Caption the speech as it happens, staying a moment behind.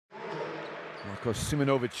Marko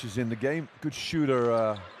Simonovic is in the game. Good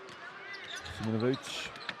shooter, Simonovic.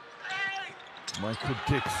 Michael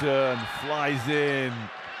Dixon flies in.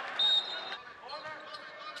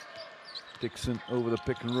 Dixon over the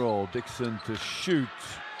pick and roll. Dixon to shoot.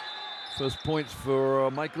 First points for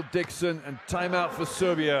Michael Dixon, and timeout for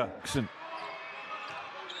Serbia. Dixon.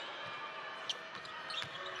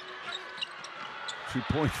 2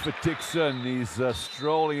 points for Dixon. He's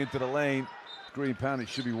strolling into the lane. Green pound, it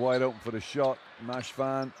should be wide open for the shot.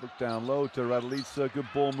 Mashvan look down low to Radlica. Good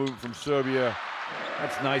ball movement from Serbia.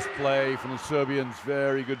 That's nice play from the Serbians.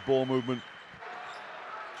 Very good ball movement.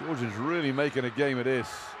 Georgians really making a game of this.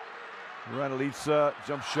 Radlica,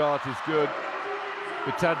 jump shot is good.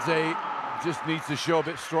 Bitadze just needs to show a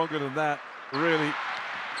bit stronger than that, really.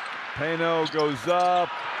 Peno goes up.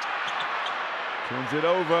 Turns it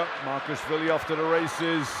over. Markushvili off to the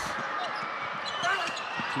races.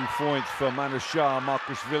 2 points for Manusha,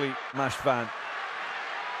 Markushvili, Mashvan.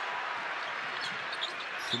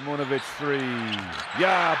 Simonovic three.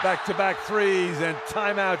 Yeah, back-to-back threes, and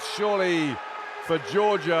timeout surely for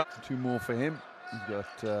Georgia. 2 more for him. He's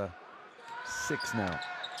got 6 now.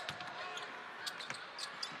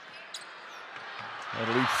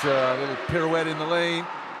 Radlica, a little pirouette in the lane.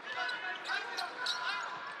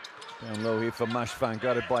 Down low here for Mashvan,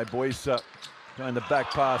 got it by Boisa. Behind the back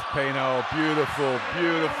pass, Peno, beautiful,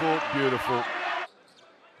 beautiful, beautiful.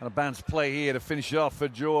 And a bounce play here to finish it off for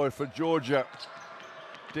Georgia.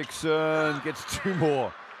 Dixon gets 2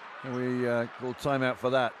 more. And we call timeout for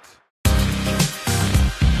that.